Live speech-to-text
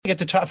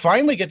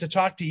Finally get to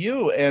talk to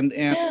you and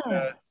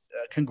Yeah.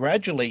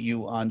 congratulate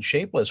you on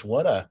Shapeless.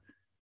 What a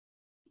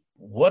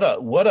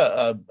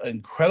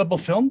incredible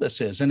film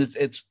this is, and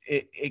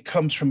it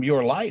comes from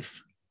your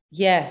life.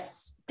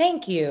 Yes.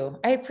 Thank you.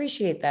 I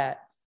appreciate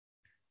that.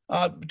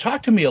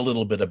 Talk to me a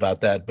little bit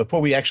about that before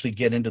we actually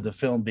get into the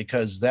film,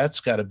 because that's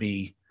got to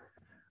be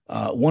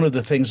one of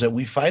the things that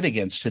we fight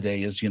against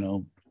today. Is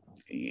when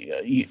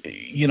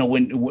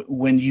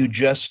you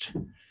just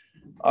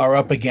are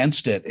up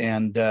against it,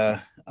 and I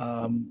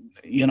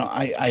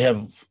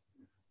have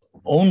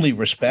only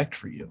respect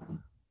for you.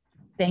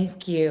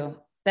 Thank you.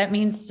 That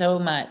means so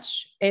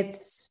much.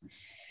 It's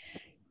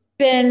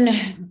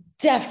been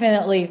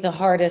definitely the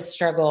hardest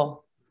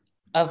struggle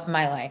of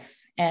my life.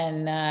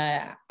 And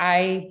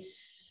I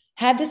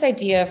had this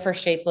idea for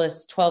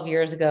Shapeless 12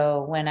 years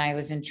ago when I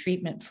was in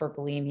treatment for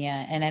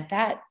bulimia. And at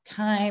that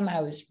time,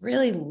 I was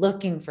really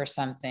looking for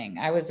something.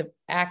 I was an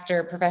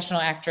actor,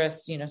 professional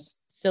actress,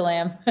 still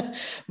am,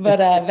 but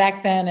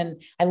back then,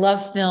 and I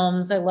love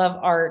films, I love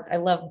art, I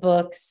love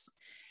books.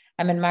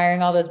 I'm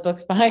admiring all those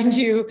books behind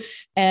you.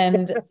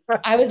 And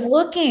I was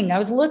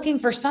looking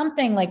for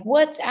something like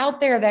what's out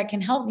there that can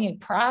help me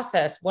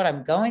process what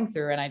I'm going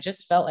through. And I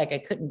just felt like I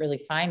couldn't really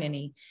find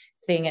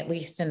anything, at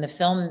least in the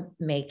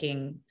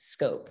filmmaking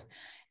scope.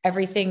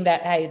 Everything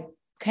that I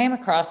came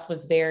across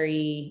was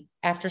very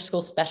after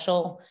school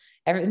special.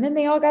 And then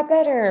they all got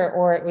better,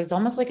 or it was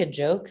almost like a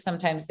joke.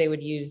 Sometimes they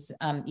would use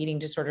eating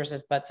disorders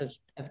as butts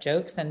of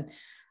jokes. And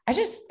I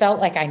just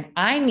felt like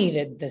I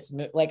needed this,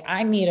 like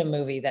I need a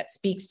movie that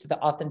speaks to the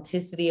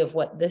authenticity of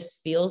what this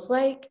feels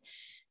like,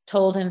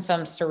 told in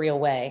some surreal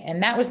way.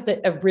 And that was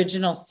the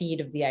original seed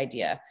of the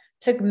idea.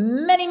 Took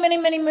many, many,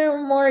 many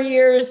more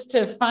years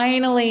to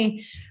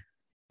finally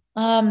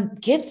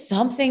get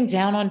something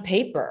down on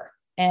paper.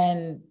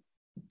 And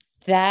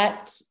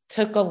that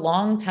took a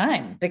long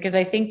time because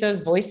I think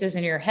those voices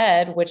in your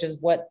head, which is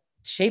what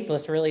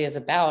Shapeless really is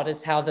about,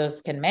 is how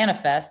those can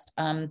manifest,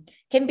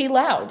 can be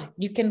loud.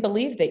 You can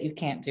believe that you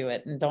can't do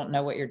it and don't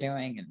know what you're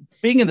doing. And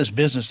Being in this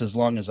business as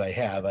long as I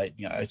have, I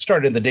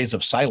started in the days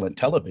of silent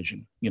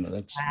television.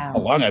 That's how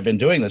wow. long I've been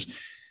doing this.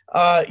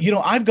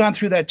 I've gone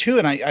through that too,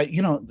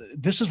 and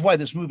this is why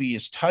this movie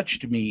has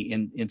touched me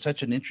in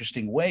such an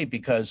interesting way,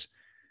 because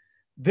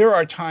there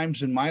are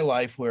times in my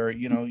life where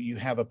you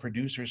have a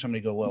producer,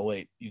 somebody go, well,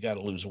 wait, you got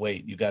to lose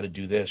weight, you got to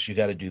do this, you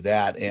got to do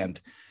that,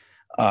 and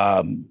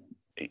um,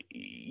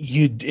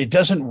 it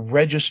doesn't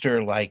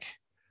register like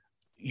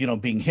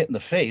being hit in the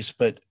face,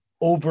 but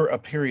over a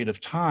period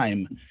of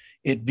time,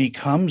 it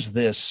becomes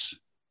this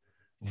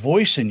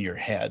voice in your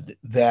head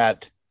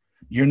that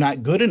you're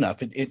not good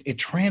enough. It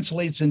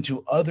translates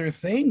into other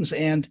things,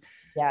 and it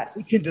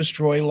can Yes.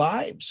 destroy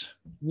lives.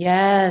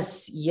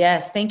 Yes.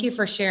 Yes. Thank you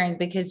for sharing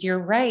because you're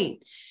right.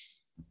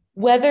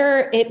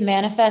 Whether it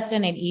manifests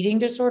in an eating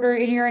disorder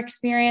in your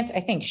experience,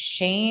 I think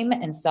shame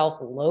and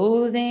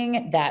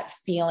self-loathing, that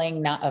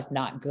feeling of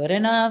not good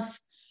enough,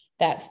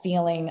 that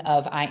feeling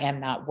of I am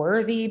not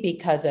worthy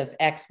because of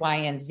X, Y,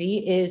 and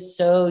Z is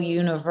so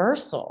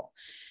universal.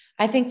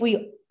 I think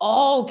we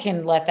all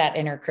can let that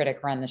inner critic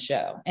run the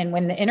show. And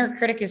when the inner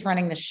critic is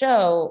running the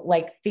show,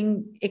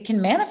 it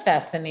can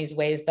manifest in these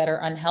ways that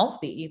are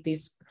unhealthy,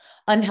 these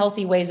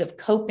unhealthy ways of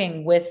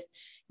coping with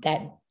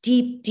that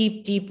deep,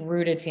 deep, deep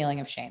rooted feeling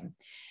of shame.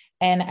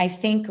 And I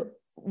think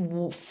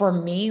for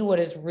me, what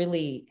has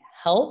really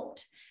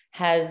helped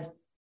has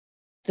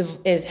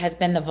has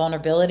been the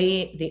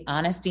vulnerability, the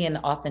honesty, and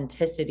the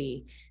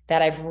authenticity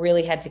that I've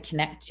really had to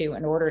connect to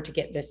in order to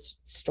get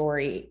this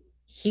story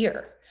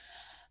here.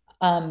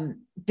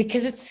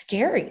 Because it's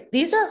scary.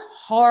 These are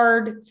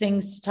hard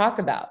things to talk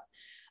about.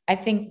 I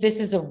think this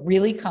is a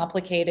really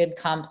complicated,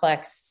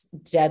 complex,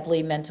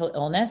 deadly mental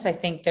illness. I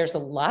think there's a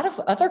lot of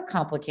other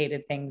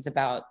complicated things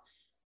about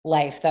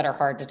life that are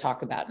hard to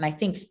talk about. And I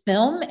think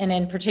film, and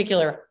in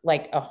particular,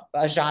 like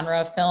a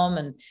genre of film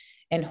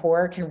and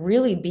horror, can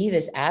really be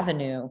this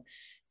avenue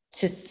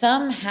to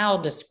somehow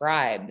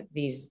describe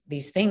these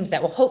things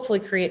that will hopefully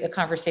create a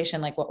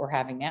conversation like what we're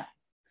having now.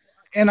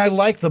 And I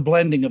like the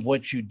blending of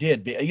what you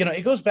did.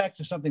 It goes back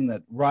to something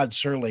that Rod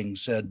Serling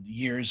said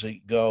years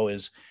ago: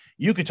 is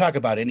you could talk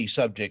about any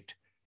subject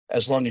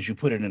as long as you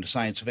put it in a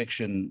science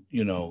fiction,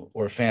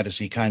 or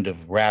fantasy kind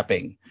of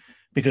wrapping,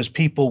 because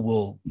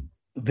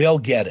they'll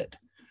get it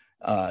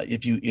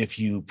if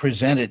you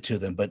present it to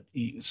them. But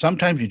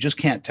sometimes you just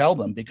can't tell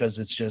them because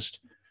it's just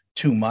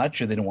too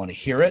much, or they don't want to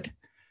hear it.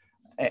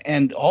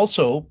 And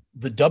also,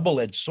 the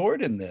double-edged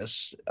sword in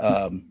this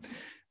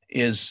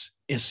is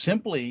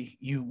simply,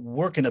 you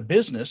work in a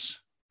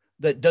business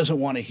that doesn't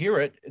want to hear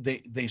it.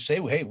 They say,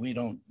 well, hey, we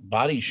don't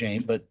body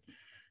shame, but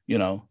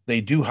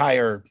they do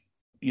hire,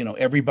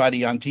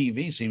 everybody on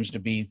TV seems to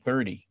be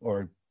 30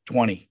 or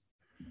 20,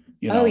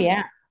 Oh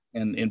yeah.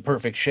 and in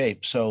perfect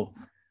shape. So,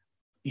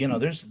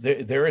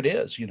 there it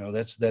is.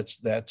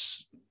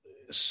 That's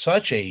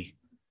such a,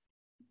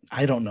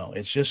 I don't know.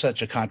 It's just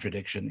such a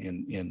contradiction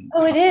in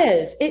Oh, how. it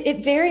is.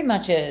 It very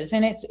much is.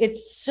 And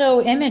it's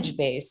so image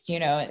based,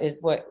 is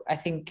what I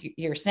think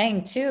you're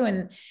saying too.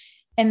 And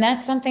And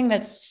that's something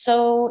that's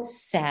so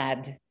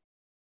sad.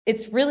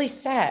 It's really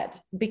sad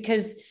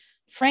because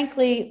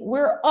frankly,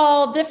 we're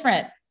all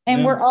different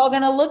and Yeah. we're all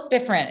going to look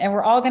different and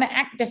we're all going to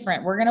act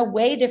different. We're going to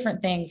weigh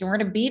different things and we're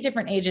going to be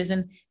different ages.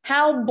 And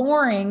how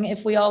boring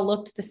if we all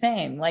looked the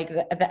same. Like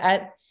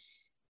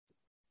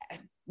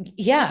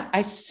yeah,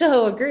 I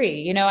so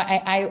agree. You know,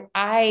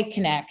 I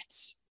connect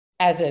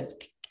as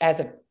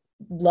a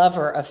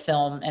lover of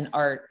film and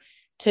art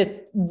to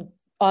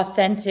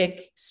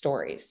authentic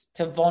stories,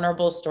 to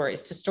vulnerable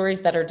stories, to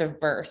stories that are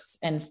diverse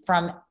and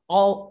from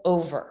all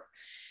over.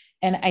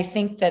 And I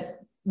think that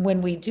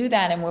when we do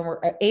that and when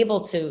we're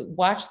able to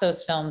watch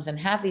those films and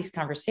have these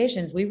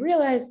conversations, we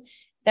realize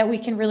that we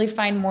can really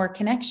find more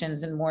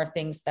connections and more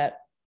things that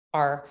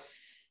are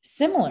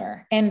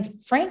similar. And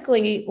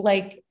frankly,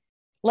 like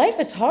life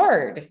is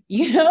hard,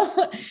 you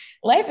know,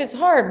 life is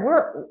hard.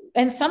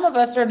 And some of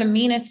us are the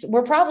meanest.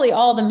 We're probably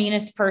all the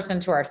meanest person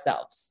to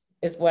ourselves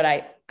is what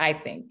I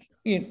think,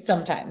 you know,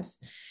 sometimes.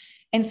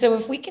 And so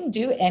if we can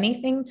do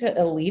anything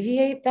to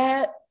alleviate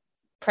that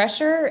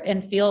pressure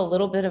and feel a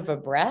little bit of a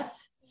breath,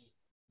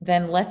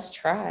 then let's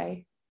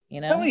try, you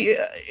know.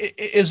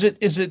 Is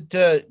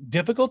it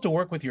difficult to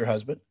work with your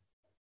husband?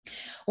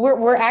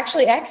 We're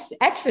actually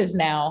exes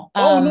now.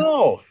 Oh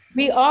no.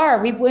 We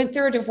went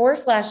through a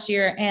divorce last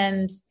year,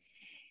 and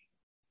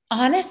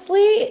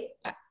honestly,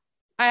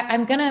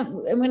 I'm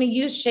gonna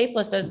use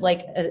Shapeless as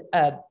like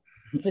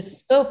the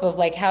scope of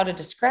like how to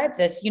describe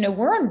this. You know,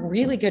 we're on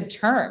really good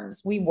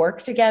terms. We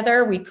work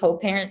together, we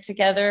co-parent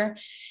together,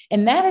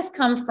 and that has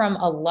come from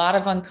a lot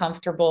of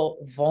uncomfortable,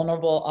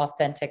 vulnerable,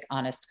 authentic,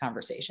 honest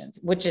conversations,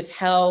 which is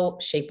how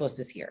Shapeless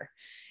is here.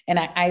 And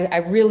I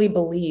really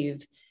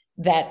believe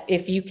that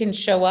if you can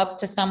show up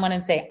to someone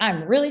and say,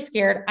 I'm really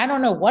scared, I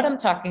don't know what I'm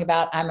talking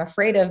about, I'm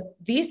afraid of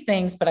these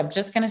things, but I'm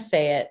just going to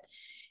say it,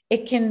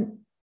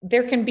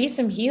 there can be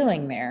some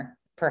healing there,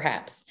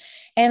 perhaps.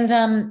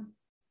 And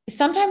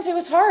sometimes it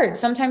was hard.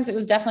 Sometimes it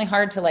was definitely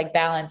hard to like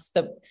balance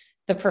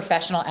the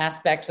professional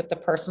aspect with the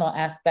personal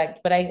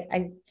aspect. But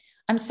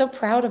I'm so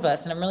proud of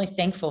us, and I'm really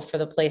thankful for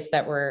the place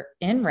that we're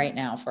in right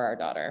now for our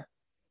daughter.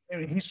 I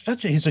mean,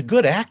 he's a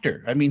good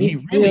actor. I mean, He's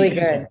he really really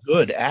is a good.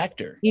 good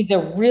actor. He's a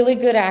really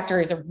good actor.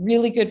 He's a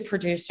really good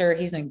producer.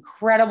 He's an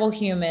incredible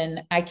human.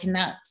 I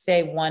cannot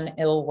say one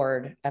ill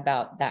word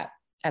about that,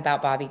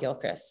 about Bobby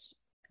Gilchrist.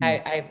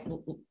 I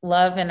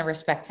love and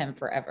respect him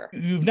forever.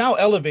 You've now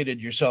elevated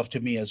yourself to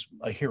me as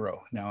a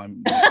hero. Now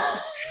I'm.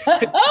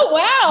 Oh,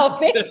 wow.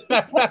 Thank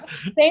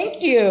you.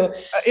 Thank you.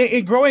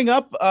 In growing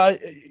up,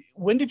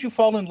 when did you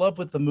fall in love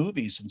with the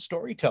movies and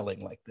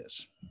storytelling like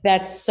this?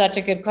 That's such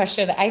a good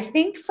question. I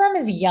think from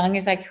as young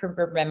as I could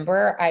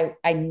remember,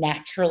 I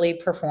naturally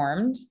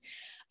performed.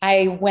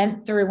 I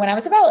went through when I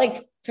was about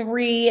like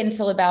 3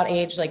 until about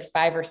age like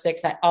 5 or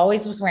 6. I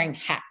always was wearing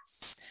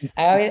hats.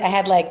 I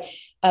had like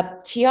a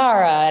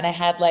tiara, and I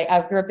had like,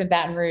 I grew up in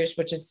Baton Rouge,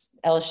 which is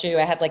LSU.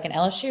 I had like an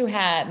LSU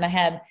hat, and I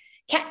had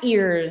cat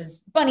ears,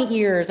 bunny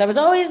ears. I was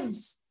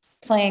always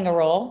playing a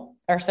role,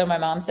 or so my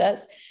mom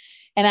says.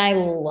 And I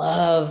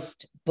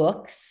loved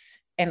books.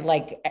 And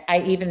like,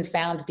 I even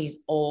found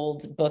these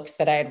old books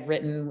that I had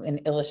written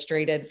and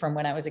illustrated from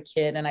when I was a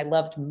kid. And I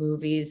loved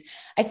movies.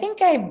 I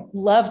think I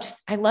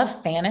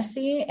love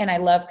fantasy. And I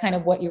love kind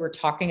of what you were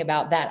talking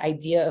about, that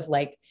idea of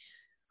like,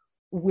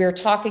 we're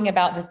talking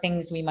about the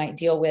things we might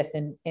deal with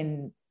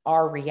in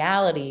our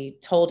reality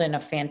told in a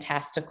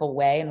fantastical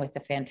way and with a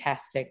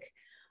fantastic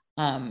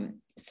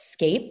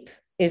scape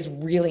is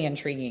really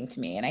intriguing to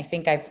me. And I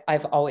think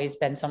I've always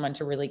been someone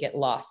to really get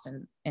lost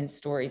in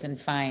stories and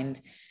find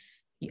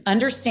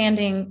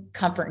understanding,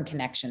 comfort, and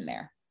connection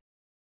there.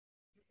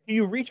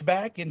 You reach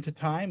back into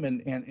time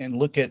and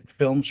look at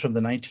films from the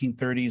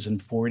 1930s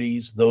and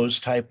 40s, those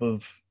type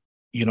of,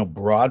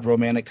 broad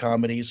romantic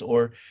comedies,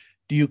 or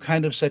do you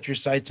kind of set your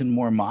sights in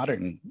more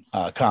modern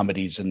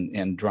comedies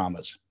and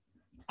dramas?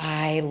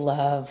 I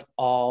love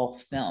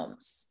all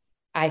films.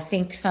 I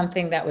think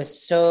something that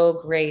was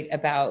so great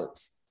about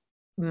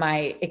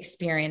my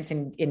experience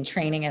in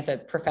training as a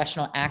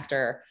professional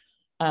actor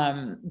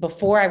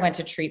before I went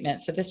to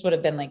treatment. So this would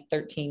have been like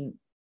 13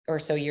 or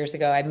so years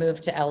ago. I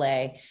moved to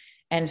LA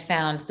and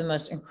found the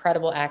most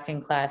incredible acting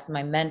class.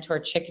 My mentor,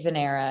 Chick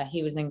Venera,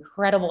 he was an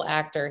incredible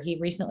actor. He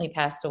recently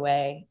passed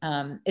away.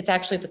 It's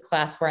actually the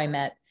class where I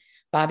met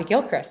Bobby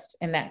Gilchrist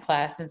in that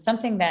class. And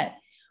something that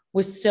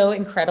was so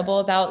incredible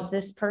about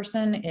this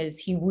person is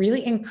he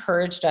really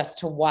encouraged us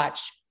to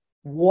watch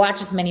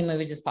as many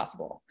movies as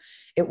possible.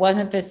 It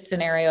wasn't this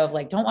scenario of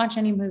like, don't watch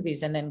any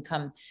movies and then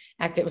come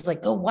act. It was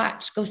like, go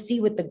watch, go see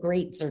what the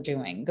greats are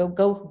doing.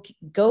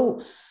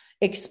 Go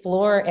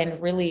explore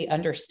and really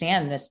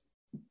understand this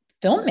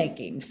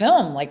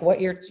film, like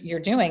what you're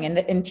doing, and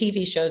in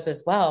TV shows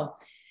as well.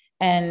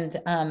 And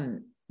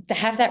to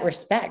have that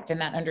respect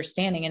and that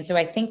understanding. And so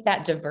I think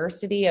that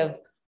diversity of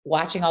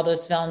watching all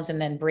those films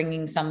and then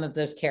bringing some of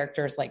those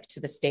characters like to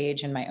the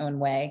stage in my own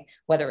way,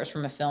 whether it was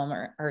from a film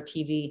or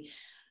TV,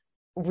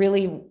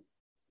 really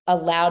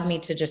allowed me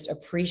to just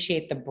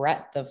appreciate the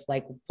breadth of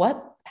like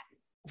what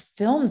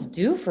films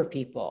do for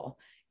people.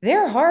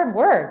 they're hard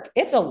work.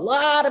 It's a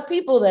lot of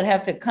people that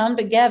have to come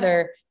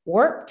together,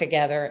 work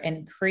together,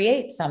 and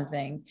create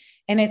something.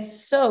 And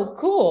it's so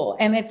cool.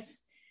 And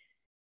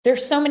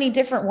there's so many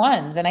different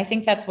ones. And I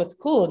think that's what's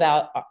cool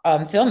about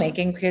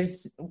filmmaking,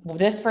 because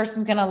this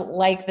person's going to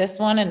like this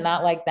one and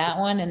not like that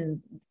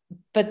one.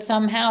 But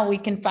somehow we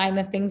can find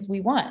the things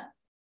we want.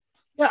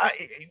 Yeah,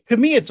 to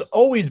me, it's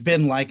always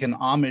been like an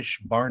Amish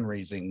barn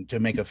raising to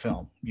make a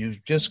film.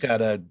 You've just got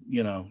to,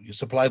 you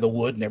supply the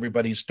wood and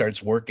everybody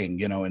starts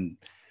working, and,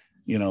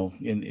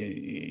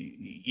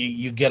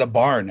 you get a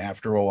barn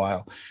after a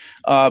while.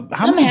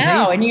 How many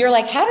days? And you're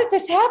like, how did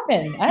this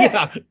happen?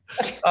 Yeah.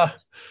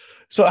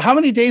 So how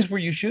many days were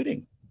you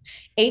shooting?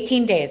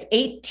 18 days,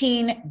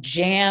 18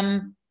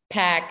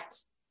 jam-packed,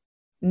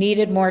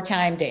 needed more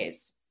time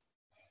days.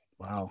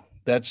 Wow.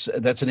 That's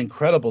an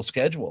incredible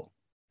schedule.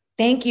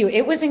 Thank you.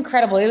 It was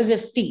incredible. It was a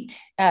feat.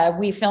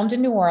 We filmed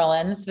in New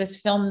Orleans. This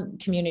film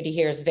community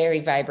here is very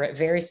vibrant,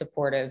 very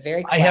supportive,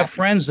 very collaborative. I have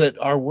friends that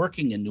are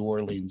working in New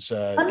Orleans.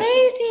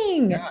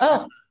 Amazing. Yeah.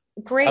 Oh,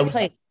 great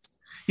place.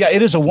 Yeah,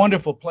 it is a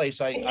wonderful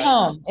place.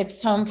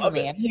 It's home for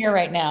me. I'm here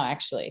right now,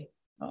 actually.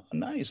 Oh,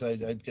 nice.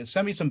 I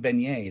send me some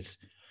beignets.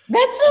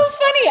 That's so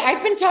funny.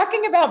 I've been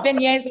talking about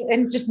beignets,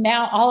 and just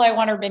now all I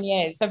want are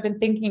beignets. I've been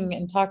thinking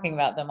and talking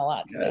about them a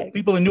lot today.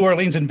 People in New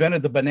Orleans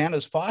invented the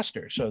bananas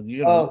Foster. So,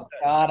 oh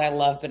God, I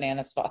love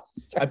bananas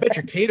Foster. I bet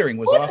your catering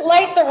was Let's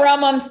light the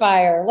rum on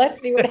fire. Let's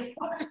see what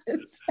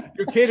happens.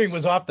 Your catering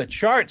was off the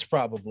charts,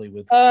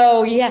 probably.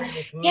 Oh yeah.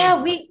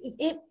 Yeah,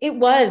 it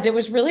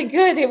was really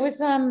good. It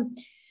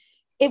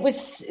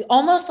was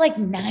almost like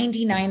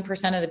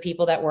 99% of the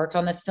people that worked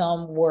on this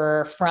film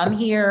were from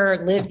here,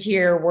 lived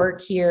here,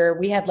 work here.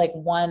 We had like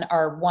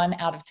our one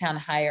out of town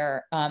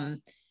hire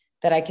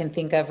that I can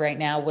think of right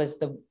now was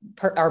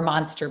our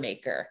monster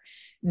maker,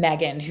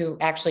 Megan, who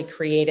actually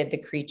created the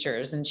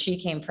creatures, and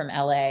she came from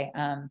LA.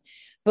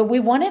 But we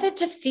wanted it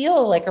to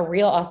feel like a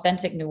real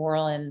authentic New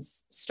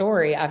Orleans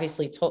story,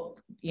 obviously told,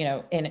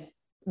 in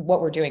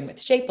what we're doing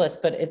with Shapeless,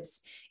 but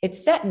it's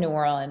set in New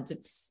Orleans.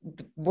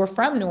 We're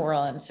from New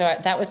Orleans. So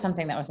that was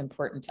something that was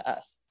important to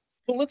us.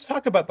 Well, let's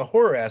talk about the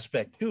horror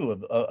aspect too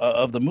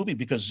of the movie,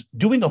 because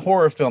doing a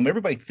horror film,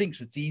 everybody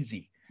thinks it's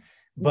easy,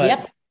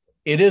 but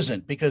it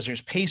isn't, because there's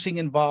pacing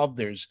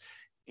involved.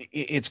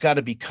 It's got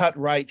to be cut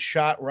right,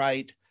 shot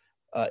right.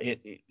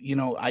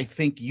 I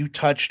think you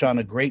touched on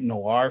a great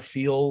noir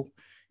feel,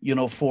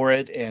 for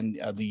it, and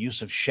the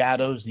use of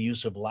shadows, the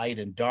use of light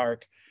and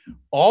dark,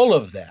 all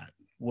of that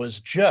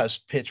was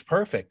just pitch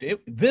perfect.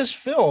 This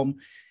film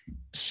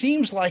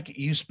seems like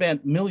you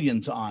spent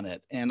millions on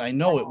it. And I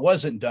know it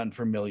wasn't done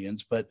for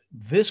millions, but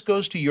this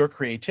goes to your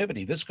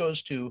creativity. This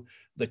goes to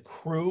the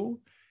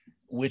crew,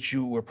 which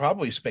you were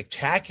probably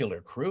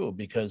spectacular crew,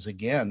 because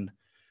again,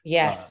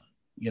 yes,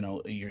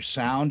 your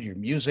sound, your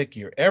music,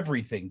 your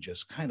everything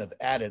just kind of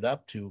added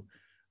up to,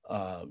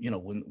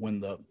 when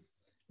the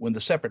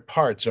separate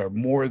parts are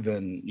more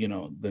than,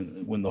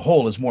 when the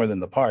whole is more than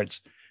the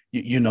parts,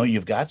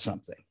 you've got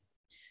something.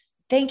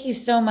 Thank you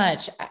so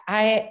much.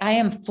 I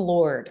am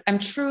floored. I'm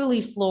truly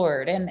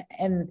floored. And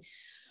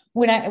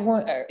when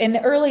in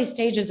the early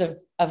stages of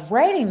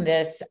writing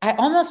this, I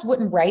almost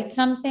wouldn't write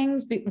some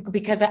things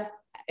because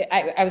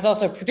I was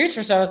also a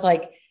producer. So I was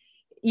like,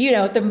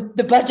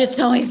 the budget's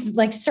always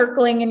like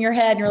circling in your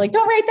head and you're like,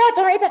 don't write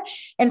that.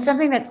 And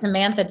something that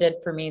Samantha did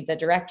for me, the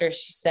director,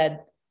 she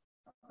said,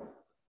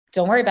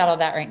 don't worry about all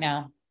that right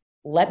now.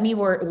 Let me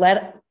work.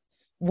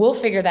 We'll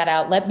figure that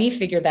out. Let me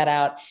figure that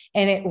out.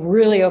 And it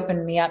really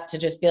opened me up to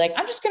just be like,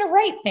 I'm just going to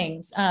write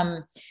things.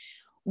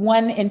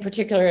 One in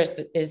particular is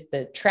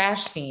the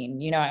trash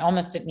scene. I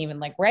almost didn't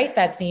even like write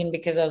that scene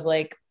because I was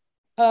like,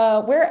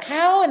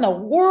 how in the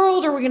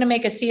world are we going to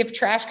make a sea of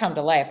trash come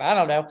to life? I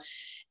don't know.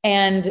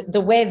 And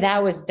the way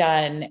that was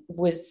done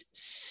was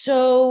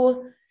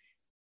so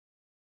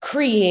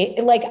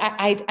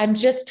I'm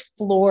just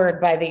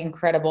floored by the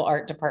incredible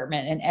art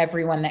department and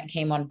everyone that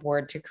came on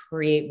board to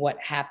create what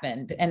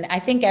happened. And I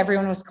think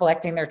everyone was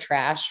collecting their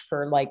trash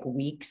for like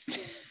weeks.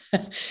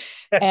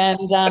 And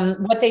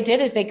what they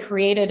did is they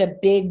created a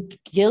big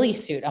ghillie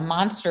suit, a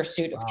monster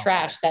suit of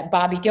trash that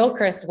Bobby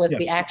Gilchrist was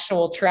the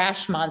actual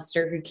trash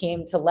monster who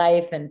came to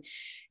life. And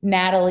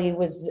Natalie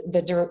was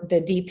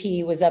the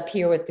DP was up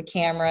here with the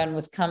camera and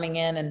was coming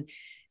in and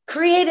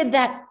created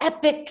that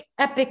epic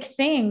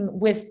thing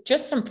with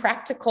just some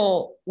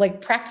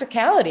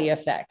practicality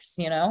effects,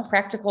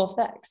 practical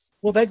effects.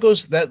 Well, that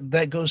goes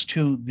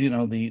to,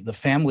 the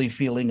family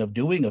feeling of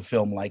doing a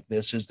film like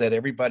this, is that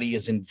everybody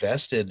is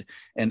invested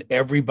and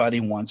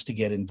everybody wants to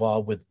get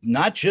involved with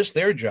not just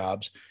their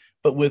jobs,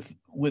 but with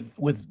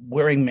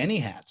wearing many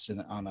hats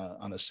on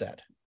a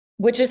set.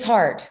 Which is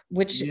hard,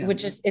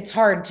 it's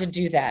hard to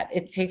do that.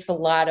 It takes a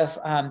lot of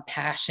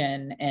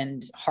passion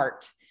and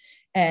heart.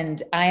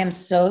 And I am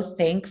so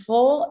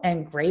thankful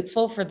and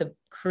grateful for the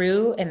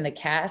crew and the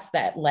cast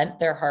that lent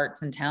their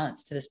hearts and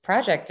talents to this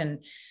project.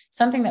 And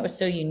something that was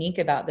so unique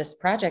about this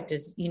project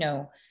is,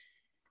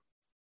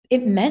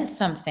 it meant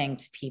something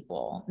to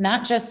people,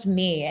 not just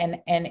me.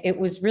 And it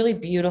was really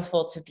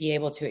beautiful to be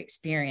able to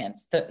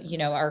experience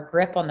our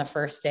grip on the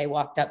first day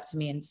walked up to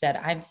me and said,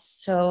 I'm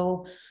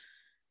so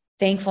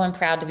thankful and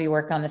proud to be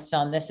working on this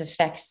film. This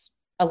affects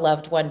a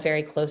loved one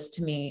very close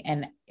to me.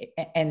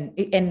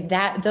 And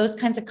that those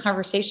kinds of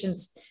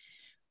conversations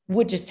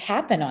would just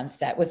happen on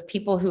set with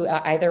people who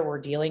either were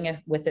dealing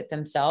with it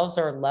themselves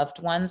or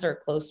loved ones or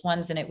close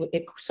ones. And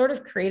it sort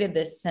of created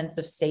this sense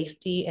of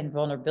safety and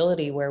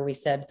vulnerability where we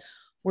said,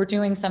 we're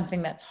doing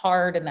something that's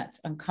hard and that's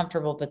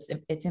uncomfortable, but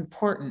it's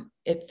important.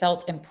 It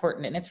felt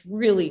important. And it's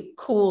really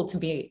cool to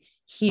be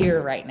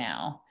here right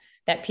now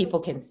that people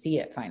can see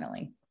it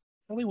finally.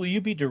 Ellie, will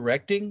you be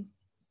directing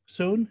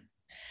soon?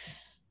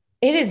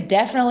 It is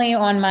definitely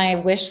on my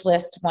wish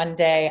list one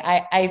day.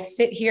 I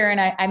sit here and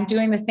I'm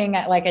doing the thing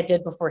like I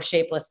did before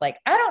Shapeless. Like,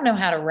 I don't know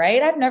how to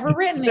write. I've never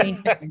written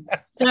anything.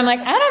 So I'm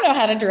like, I don't know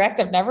how to direct.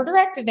 I've never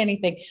directed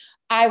anything.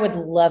 I would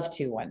love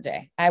to one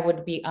day. I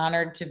would be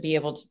honored to be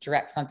able to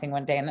direct something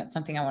one day. And that's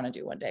something I want to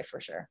do one day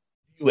for sure.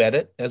 You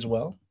edit as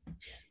well?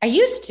 I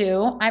used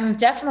to. I'm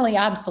definitely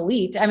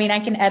obsolete. I mean, I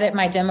can edit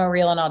my demo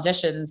reel and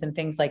auditions and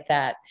things like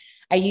that.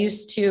 I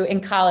used to, in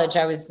college,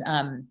 I was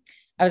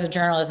a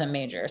journalism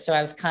major. So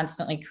I was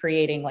constantly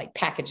creating like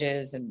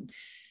packages and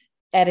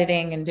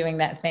editing and doing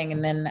that thing.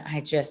 And then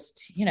I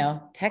just,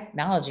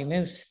 technology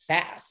moves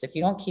fast. If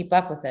you don't keep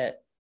up with it,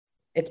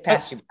 it's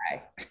passed you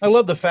by. I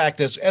love the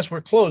fact as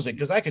we're closing,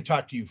 because I could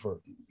talk to you for,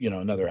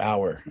 another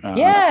hour.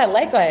 Yeah,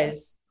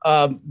 likewise.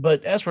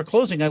 But as we're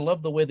closing, I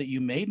love the way that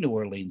you made New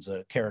Orleans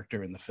a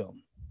character in the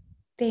film.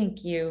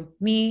 Thank you.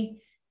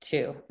 Me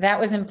too. That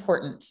was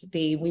important.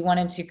 We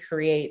wanted to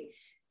create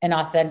an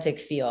authentic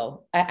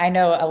feel. I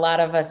know a lot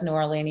of us New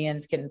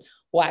Orleanians can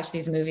watch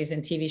these movies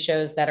and TV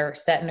shows that are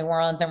set in New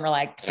Orleans and we're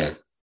like,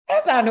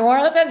 that's not New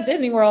Orleans, that's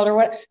Disney World, or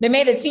what. They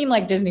made it seem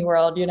like Disney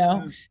World,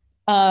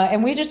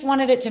 and we just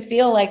wanted it to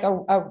feel like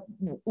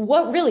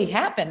what really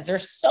happens.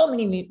 There's so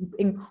many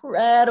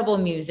incredible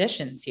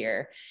musicians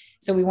here.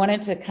 So we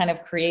wanted to kind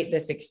of create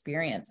this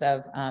experience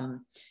of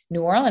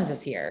New Orleans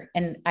is here.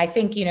 And I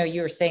think,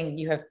 you were saying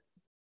you have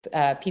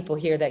people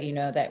here that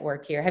that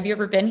work here. Have you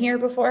ever been here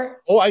before?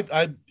 Oh,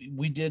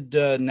 we did.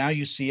 Now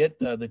You See It.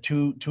 The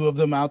two of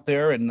them out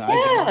there, and I've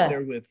been out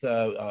there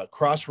with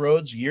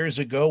Crossroads years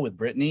ago with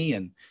Brittany,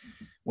 and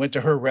went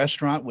to her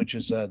restaurant, which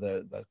is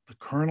the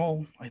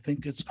Colonel, I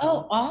think it's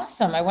called. Oh,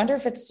 awesome! I wonder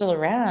if it's still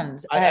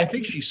around. I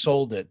think she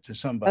sold it to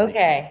somebody.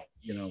 Okay.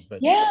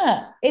 But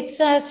yeah, it's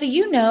so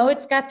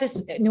it's got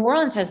this. New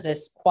Orleans has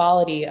this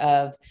quality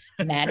of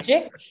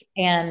magic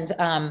and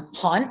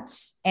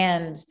haunt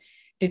and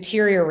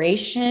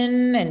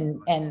deterioration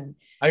and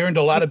I earned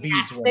a lot of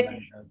beads one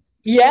night.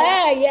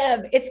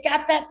 Yeah, it's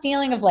got that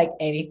feeling of like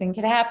anything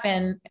could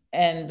happen,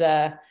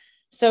 and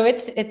so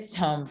it's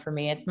home for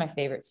me. It's my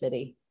favorite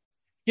city.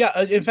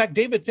 Yeah, in fact,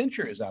 David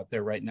Fincher is out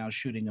there right now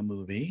shooting a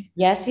movie.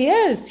 Yes, he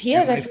is.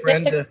 My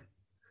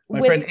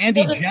friend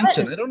Andy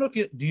Jensen. I don't know if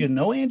do you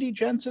know Andy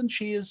Jensen?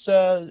 She is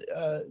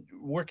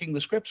working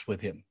the scripts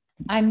with him.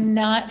 I'm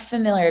not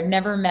familiar. I've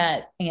never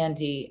met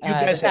Andy. You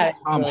guys have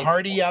Tom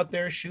Hardy out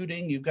there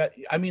shooting. You've got,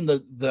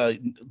 the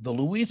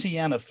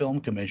Louisiana Film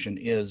Commission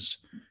is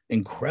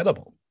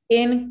incredible.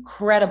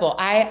 Incredible.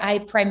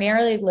 I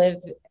primarily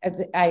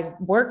I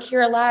work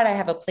here a lot. I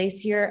have a place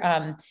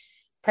here.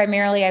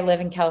 Primarily, I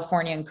live in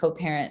California and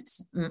co-parent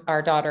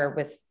our daughter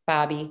with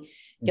Bobby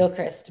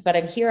Gilchrist, but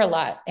I'm here a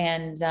lot.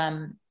 And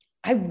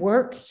I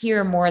work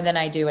here more than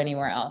I do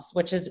anywhere else,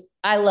 which is,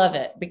 I love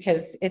it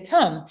because it's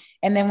home.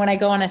 And then when I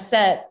go on a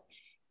set,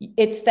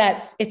 it's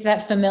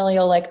that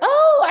familial, like,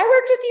 oh, I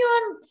worked with you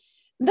on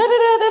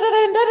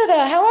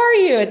da-da-da-da-da-da-da-da. How are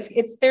you?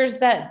 There's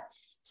that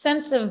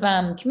sense of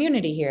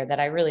community here that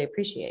I really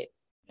appreciate.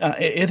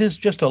 It is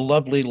just a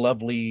lovely,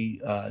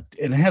 lovely, and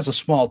it has a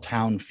small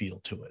town feel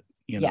to it.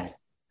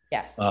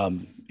 Yes.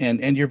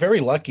 And you're very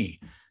lucky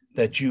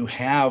that you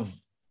have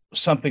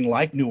something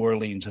like New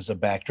Orleans as a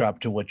backdrop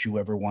to what you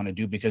ever want to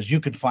do, because you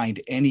could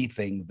find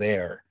anything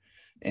there,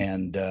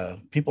 and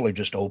people are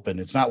just open.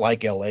 It's not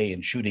like LA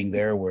and shooting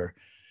there where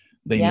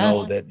they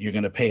know that you're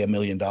going to pay $1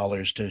 million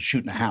to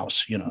shoot in a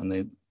house,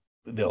 and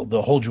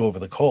they'll hold you over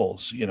the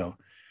coals,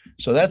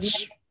 so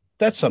that's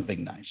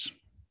something nice.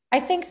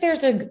 I think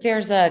there's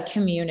a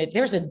community,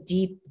 there's a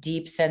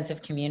deep sense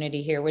of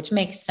community here, which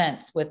makes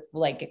sense with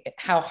like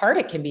how hard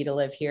it can be to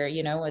live here,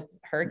 with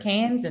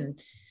hurricanes and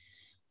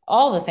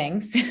all the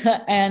things.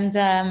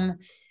 And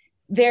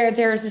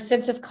there's a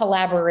sense of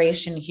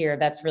collaboration here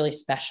that's really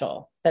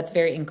special. That's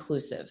very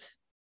inclusive.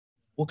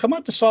 Well, come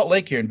out to Salt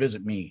Lake here and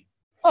visit me.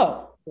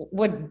 Oh,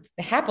 would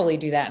happily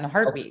do that in a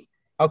heartbeat.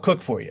 I'll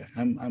cook for you.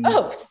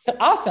 So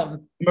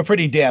awesome. I'm a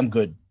pretty damn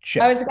good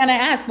chef. I was going to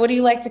ask, what do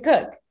you like to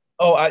cook?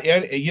 Oh,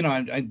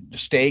 I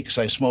steaks.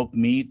 I smoke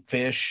meat,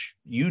 fish,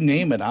 you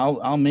name it.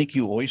 I'll make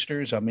you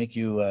oysters. I'll make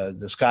you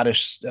the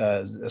Scottish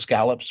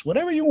scallops,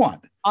 whatever you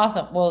want.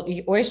 Awesome. Well,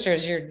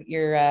 oysters,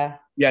 you're right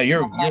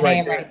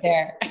right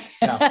there.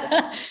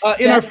 Yeah.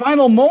 In our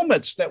final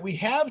moments that we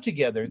have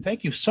together,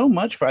 thank you so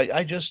much for. I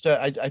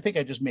think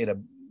I just made a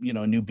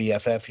a new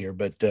BFF here,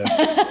 but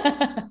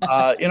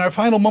in our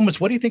final moments,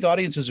 what do you think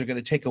audiences are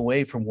going to take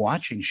away from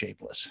watching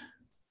Shapeless?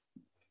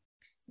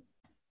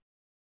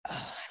 Oh,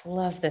 I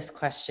love this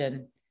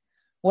question.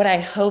 What I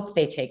hope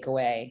they take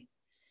away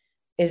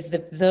is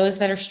those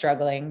that are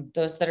struggling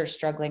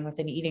with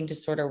an eating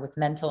disorder, with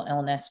mental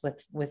illness,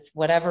 with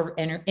whatever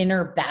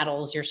inner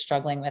battles you're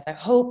struggling with. I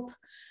hope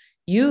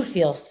you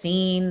feel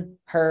seen,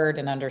 heard,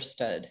 and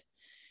understood.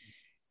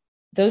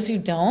 Those who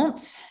don't,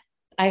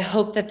 I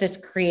hope that this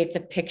creates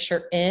a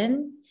picture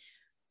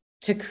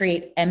to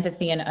create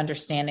empathy and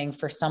understanding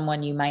for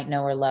someone you might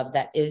know or love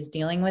that is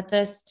dealing with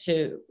this,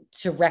 to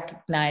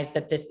recognize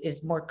that this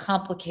is more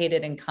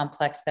complicated and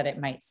complex than it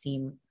might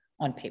seem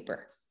on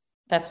paper.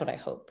 That's what I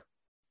hope.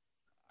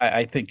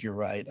 I think you're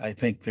right. I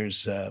think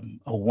there's a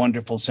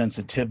wonderful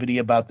sensitivity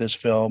about this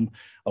film,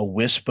 a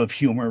wisp of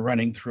humor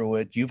running through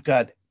it. You've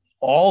got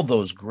all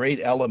those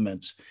great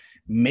elements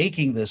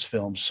making this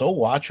film so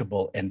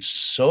watchable and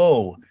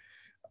so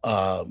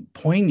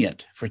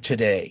poignant for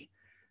today.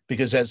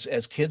 Because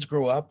as kids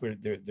grow up,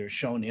 they're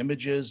shown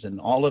images and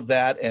all of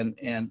that, and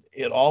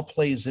it all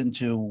plays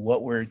into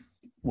what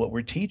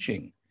we're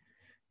teaching.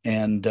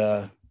 And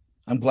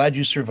I'm glad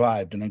you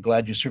survived, and I'm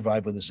glad you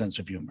survived with a sense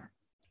of humor.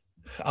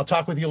 I'll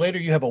talk with you later.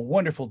 You have a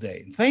wonderful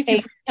day. Thank you.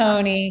 Thanks,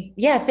 Tony.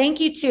 Yeah,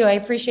 thank you too. I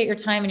appreciate your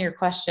time and your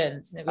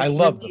questions. I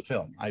love the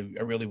film. I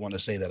really want to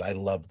say that I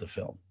love the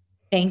film.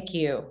 Thank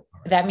you.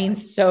 That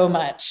means so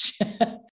much.